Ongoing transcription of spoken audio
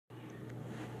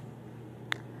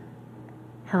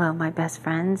Hello, my best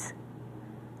friends.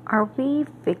 Are we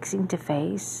fixing to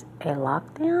face a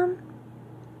lockdown?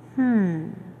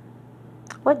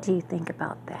 What do you think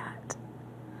about that?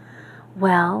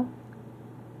 Well,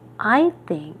 I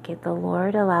think if the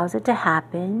Lord allows it to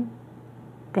happen,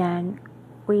 then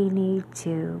we need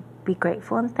to be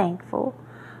grateful and thankful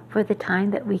for the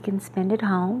time that we can spend at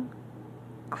home,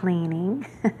 cleaning,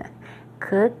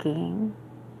 cooking,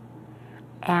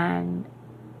 and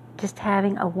just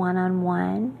having a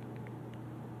one-on-one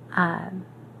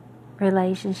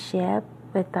relationship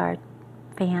with our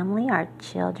family, our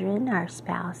children, our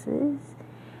spouses,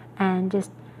 and just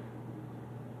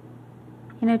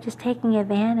taking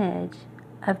advantage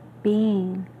of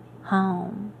being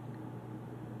home.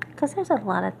 Because there's a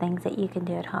lot of things that you can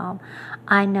do at home.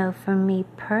 I know for me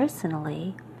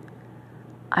personally,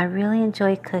 I really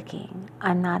enjoy cooking.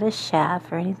 I'm not a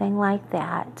chef or anything like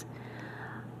that.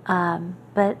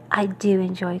 But I do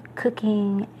enjoy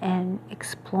cooking and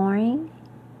exploring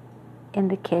in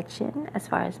the kitchen as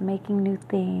far as making new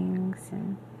things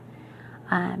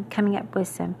and coming up with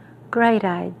some great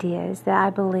ideas that I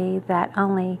believe that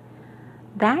only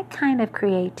that kind of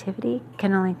creativity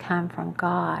can only come from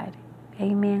God.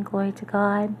 Amen. Glory to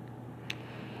God.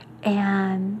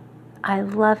 And I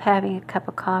love having a cup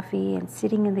of coffee and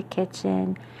sitting in the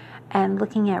kitchen and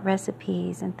looking at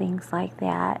recipes and things like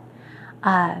that.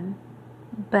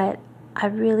 But I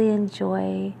really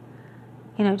enjoy,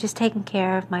 just taking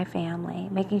care of my family,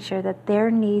 making sure that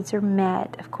their needs are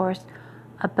met, of course,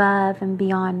 above and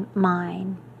beyond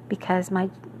mine, because my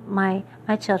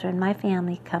children, my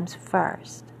family comes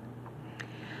first.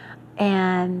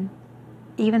 And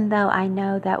even though I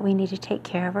know that we need to take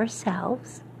care of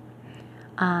ourselves,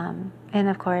 and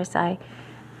of course I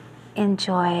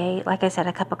enjoy, like I said,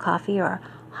 a cup of coffee or a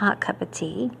hot cup of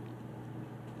tea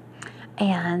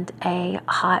and a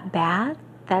hot bath.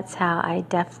 That's how I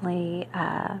definitely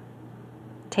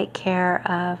take care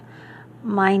of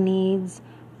my needs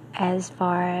as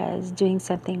far as doing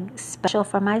something special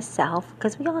for myself,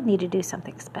 because we all need to do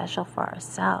something special for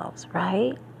ourselves,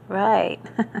 right? Right.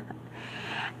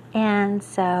 And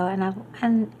so,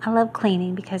 and I love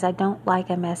cleaning because I don't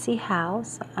like a messy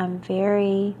house. I'm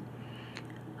very,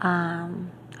 I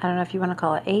don't know if you want to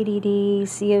call it ADD,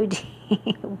 COD,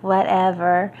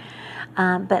 whatever,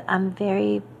 but I'm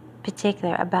very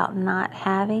particular about not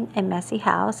having a messy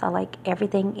house. I like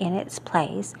everything in its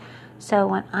place. So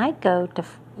when I go to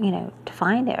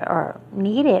find it or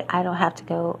need it, I don't have to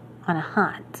go on a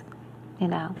hunt.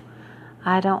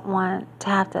 I don't want to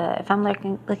have to, if I'm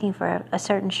looking for a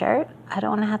certain shirt, I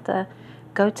don't want to have to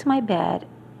go to my bed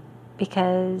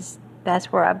because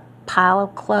that's where a pile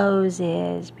of clothes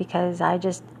is, because I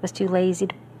just was too lazy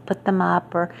to put them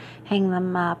up or hang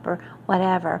them up or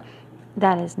whatever.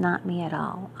 That is not me at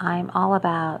all. I'm all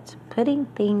about putting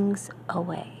things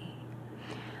away.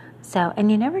 So, and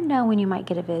you never know when you might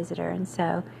get a visitor, and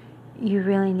so you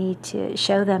really need to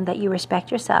show them that you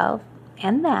respect yourself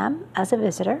and them as a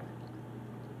visitor.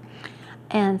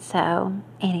 And so,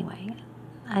 anyway,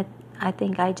 I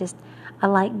think I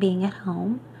like being at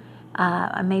home.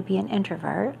 I may be an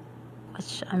introvert,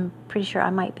 which I'm pretty sure I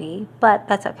might be, but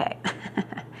that's okay.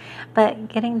 But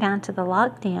getting down to the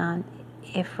lockdown,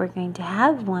 if we're going to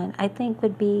have one, I think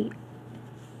would be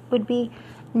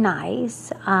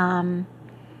nice.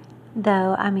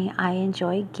 Though, I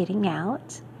enjoy getting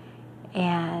out,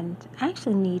 and I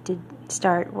actually need to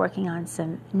start working on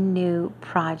some new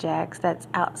projects that's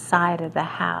outside of the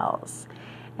house.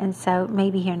 And so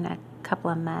maybe here in a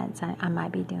couple of months, I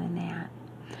might be doing that.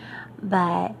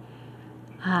 But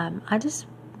I just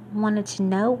wanted to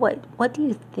know, what do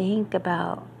you think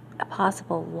about a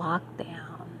possible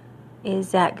lockdown?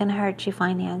 Is that going to hurt you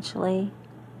financially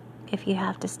if you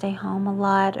have to stay home a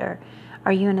lot? Or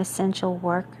are you an essential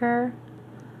worker?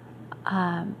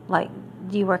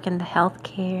 Do you work in the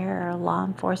healthcare or law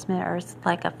enforcement, or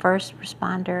like a first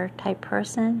responder type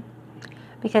person?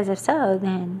 Because if so,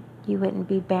 then you wouldn't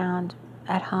be bound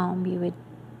at home. You would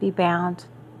be bound,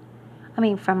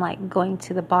 from like going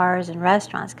to the bars and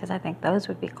restaurants, because I think those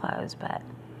would be closed. But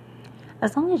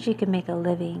as long as you can make a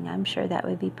living, I'm sure that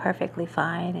would be perfectly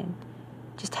fine. And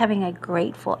just having a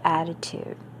grateful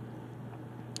attitude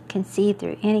can see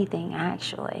through anything,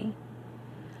 actually.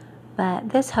 But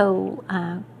this whole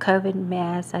COVID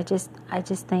mess, I just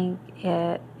think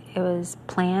it was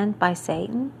planned by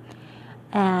Satan,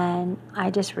 and I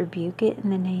just rebuke it in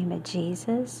the name of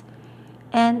Jesus.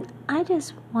 And I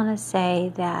just want to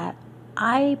say that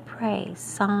I pray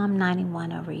Psalm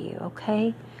 91 over you,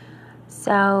 okay?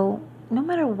 So no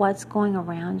matter what's going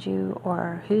around you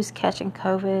or who's catching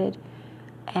COVID,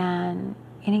 and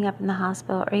ending up in the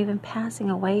hospital or even passing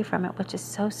away from it, which is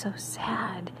so, so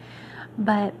sad.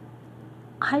 But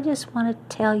I just want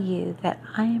to tell you that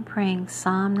I am praying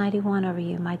Psalm 91 over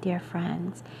you, my dear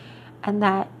friends, and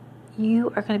that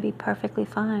you are going to be perfectly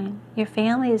fine. Your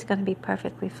family is going to be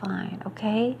perfectly fine,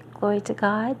 okay? Glory to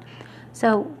God.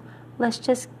 So let's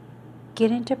just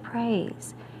get into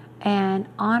praise and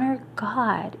honor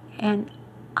God. And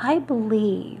I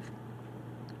believe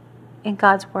in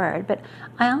God's word, but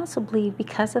I also believe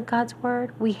because of God's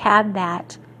word, we have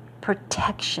that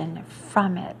protection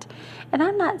from it. And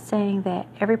I'm not saying that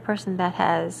every person that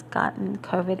has gotten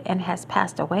COVID and has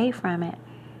passed away from it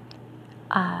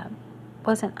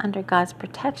wasn't under God's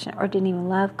protection or didn't even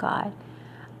love God.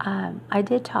 I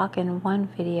did talk in one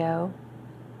video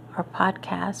or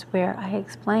podcast where I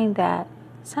explained that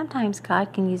sometimes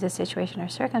God can use a situation or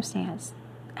circumstance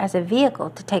as a vehicle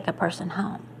to take a person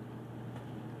home.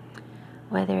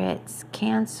 Whether it's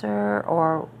cancer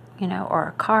or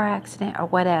a car accident or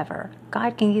whatever,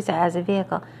 God can use it as a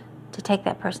vehicle to take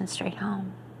that person straight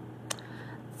home.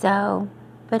 So,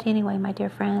 but anyway, my dear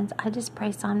friends, I just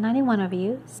pray Psalm 91 over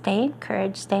you. Stay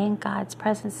encouraged, stay in God's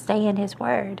presence, stay in His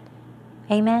Word.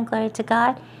 Amen, glory to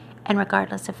God. And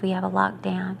regardless if we have a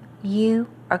lockdown, you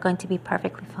are going to be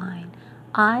perfectly fine.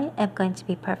 I am going to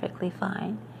be perfectly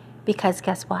fine. Because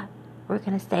guess what? We're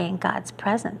going to stay in God's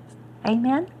presence.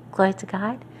 Amen. Glory to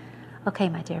God. Okay,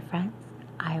 my dear friends,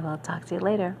 I will talk to you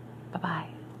later.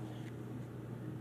 Bye-bye.